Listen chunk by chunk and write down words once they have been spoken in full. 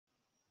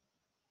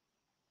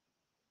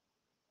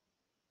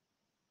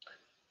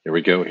Here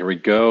we go. Here we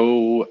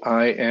go.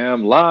 I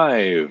am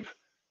live.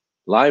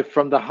 Live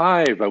from the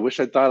Hive. I wish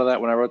I'd thought of that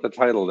when I wrote the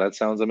title. That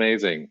sounds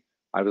amazing.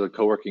 I was a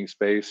co-working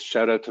space.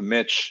 Shout out to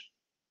Mitch,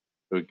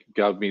 who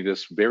got me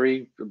this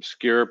very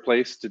obscure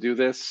place to do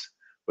this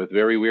with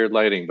very weird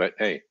lighting. But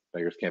hey,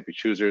 beggars can't be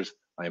choosers.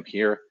 I am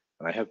here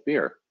and I have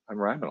beer. I'm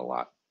rhyming a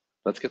lot.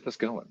 Let's get this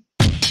going.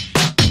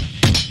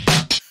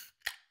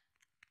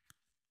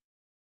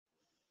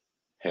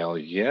 Hell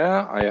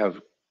yeah.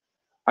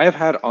 I have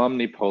had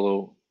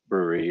Omnipollo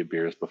Brewery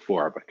beers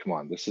before, but come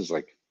on, this is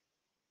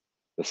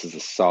a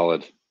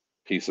solid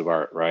piece of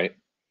art, right?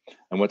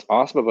 And what's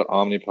awesome about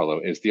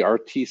Omnipollo is the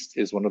artiste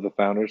is one of the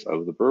founders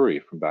of the brewery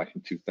from back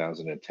in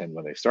 2010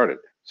 when they started.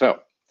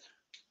 So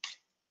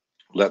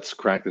let's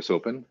crack this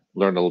open,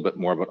 learn a little bit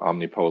more about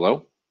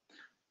Omnipollo,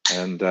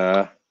 and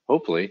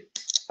hopefully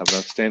have an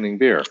outstanding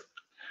beer.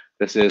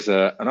 This is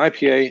an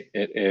IPA.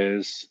 It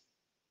is,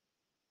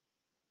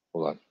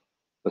 hold on,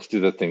 let's do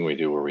the thing we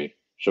do where we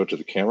show it to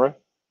the camera.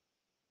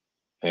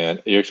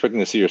 And you're expecting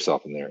to see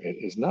yourself in there. It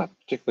is not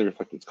particularly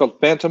reflective. It's called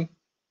Fantom.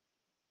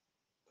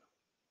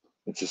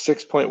 It's a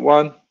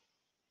 6.1.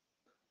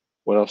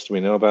 What else do we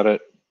know about it?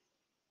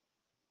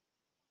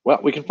 Well,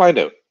 we can find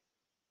out.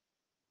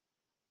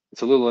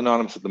 It's a little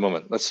anonymous at the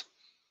moment. Let's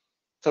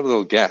have a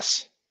little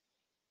guess.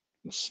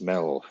 The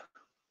smell.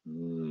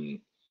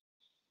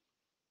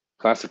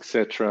 Classic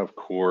Citra, of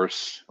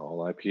course.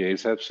 All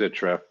IPAs have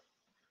Citra.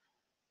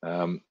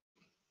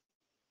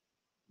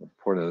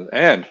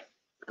 And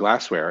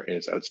glassware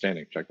is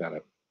outstanding. Check that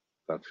out.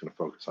 That's going to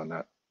focus on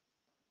that.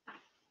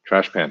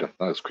 Trash Panda.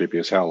 That was creepy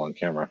as hell on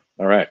camera.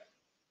 All right.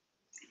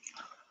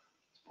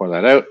 Pour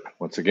that out.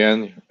 Once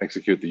again,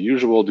 execute the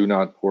usual. Do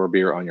not pour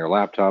beer on your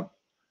laptop.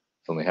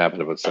 It's only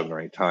happened about 7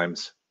 or 8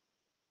 times.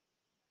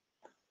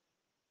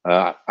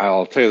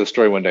 I'll tell you the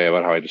story one day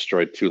about how I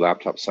destroyed 2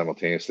 laptops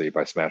simultaneously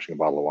by smashing a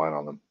bottle of wine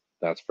on them.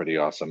 That's pretty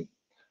awesome.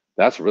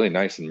 That's really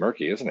nice and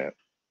murky, isn't it?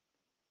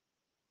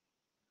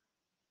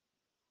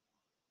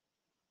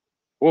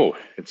 Whoa,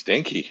 it's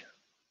danky.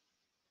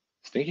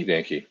 Stinky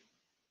danky.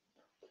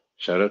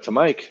 Shout out to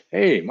Mike.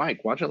 Hey,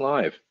 Mike, watching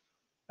live.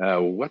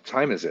 What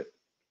time is it?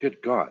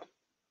 Good God.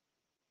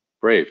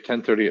 Brave,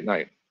 10:30 at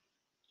night.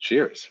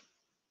 Cheers.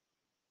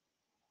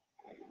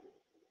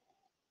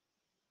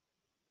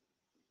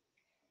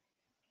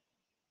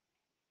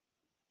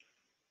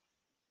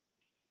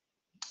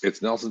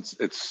 It's Nelson's.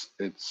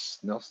 It's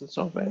Nelson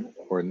Sauvin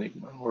or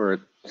Enigma or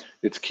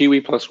it's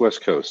Kiwi plus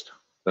West Coast.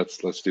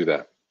 Let's do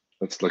that.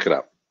 Let's look it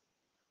up.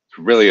 It's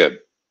really good.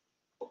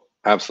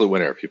 Absolute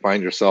winner. If you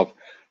find yourself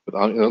with,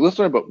 let's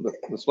learn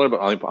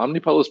about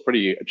Omnipollo is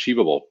pretty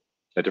achievable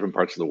at different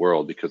parts of the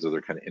world because of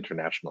their kind of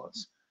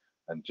internationalness.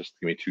 And just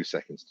give me 2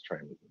 seconds to try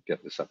and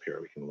get this up here.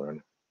 We can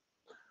learn.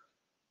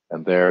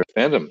 And there's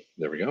Fantom.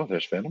 There we go.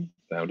 There's Fantom.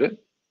 Found it.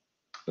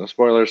 No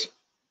spoilers.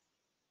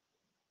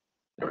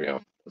 There we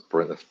go.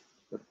 Let's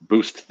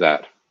boost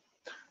that.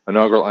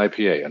 Inaugural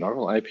IPA.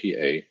 Inaugural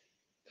IPA.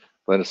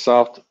 Blend of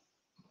soft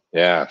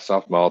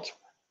malt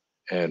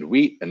and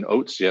wheat and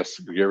oats. Yes,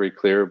 very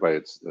clear by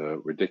its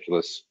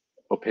ridiculous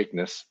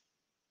opaqueness.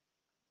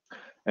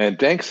 And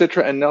dank,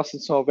 Citra and Nelson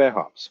Sauvin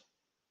hops.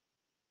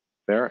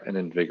 Fair and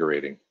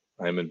invigorating.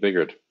 I am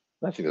invigorated.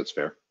 I think that's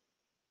fair.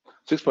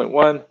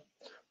 6.1.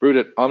 Brewed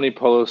at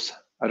Omnipollo.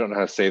 I don't know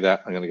how to say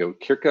that. I'm going to go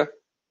Kirka.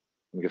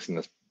 I'm guessing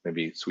that's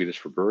maybe Swedish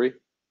for brewery.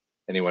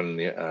 Anyone in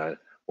the,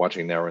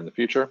 watching now or in the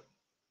future,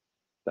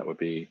 that would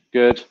be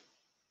good.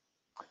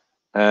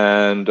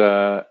 And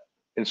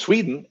in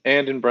Sweden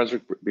and in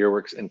Brunswick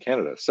Beerworks in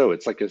Canada. So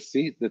it's like it's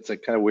a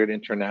kind of weird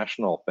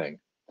international thing.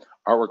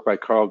 Artwork by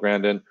Carl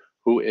Grandin,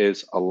 who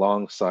is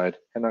alongside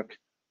Henok,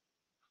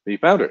 the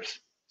founders.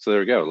 So there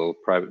we go, a little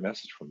private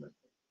message from them.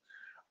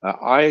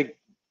 I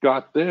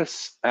got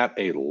this at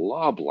a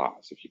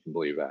Loblaws, if you can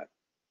believe that.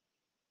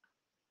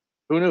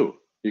 Who knew?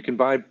 You can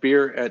buy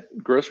beer at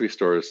grocery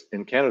stores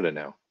in Canada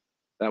now.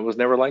 That was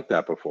never like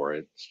that before.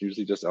 It's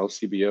usually just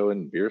LCBO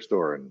and beer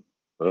store and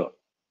ugh.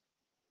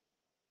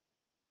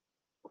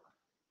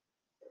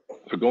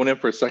 So going in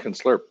for a second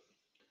slurp.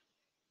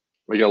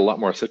 We got a lot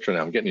more Citra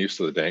now. I'm getting used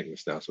to the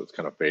dankness now, so it's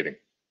kind of fading.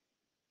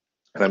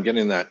 And I'm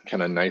getting that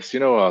kind of nice,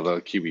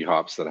 the kiwi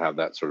hops that have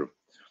that sort of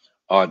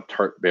odd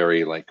tart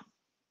berry, like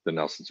the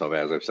Nelson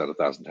Sauvin, as I've said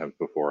 1,000 times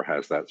before,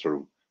 has that sort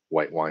of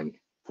white wine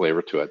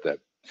flavor to it that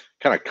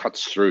kind of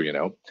cuts through, You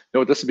know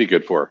what this would be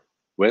good for?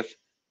 It'd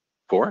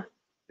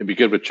be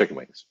good with chicken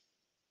wings.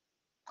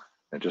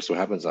 And just so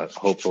happens I'm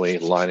hopefully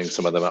lining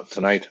some of them up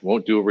tonight.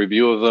 Won't do a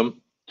review of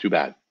them. Too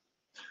bad.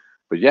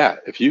 But yeah,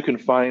 if you can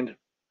find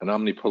an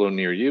Omnipollo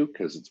near you,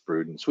 because it's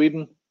brewed in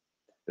Sweden,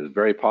 it's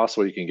very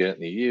possible you can get it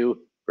in the EU,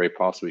 very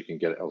possible you can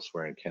get it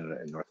elsewhere in Canada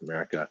and North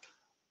America.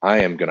 I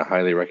am going to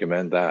highly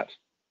recommend that.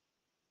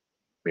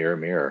 Mirror,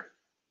 mirror.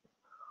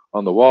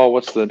 On the wall,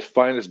 what's the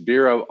finest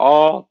beer of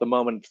all? At the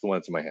moment, it's the one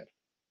that's in my head.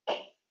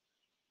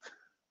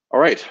 All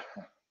right.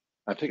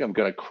 I think I'm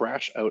going to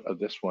crash out of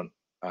this one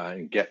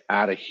and get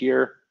out of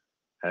here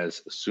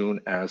as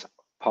soon as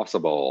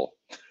possible.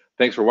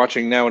 Thanks for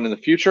watching now and in the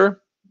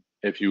future.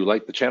 If you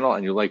like the channel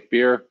and you like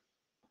beer,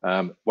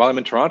 While I'm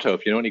in Toronto,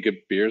 if you know any good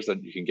beers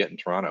that you can get in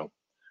Toronto,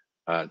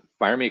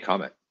 fire me a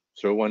comment.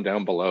 Throw one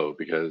down below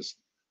because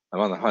I'm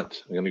on the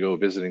hunt. I'm going to go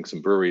visiting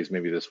some breweries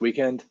maybe this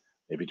weekend,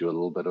 maybe do a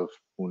little bit of,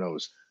 who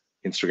knows,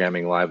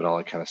 Instagramming live and all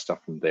that kind of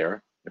stuff from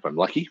there, if I'm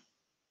lucky.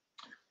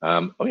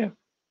 Oh yeah.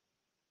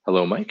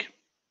 Hello, Mike.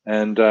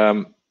 And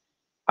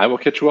I will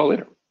catch you all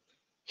later.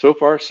 So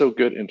far, so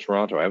good in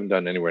Toronto. I haven't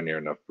done anywhere near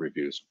enough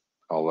reviews.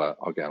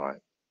 I'll get on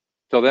it.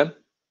 Till then,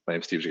 my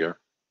name's Steve Jagar.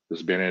 This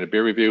has been a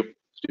beer review.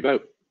 Steve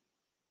out.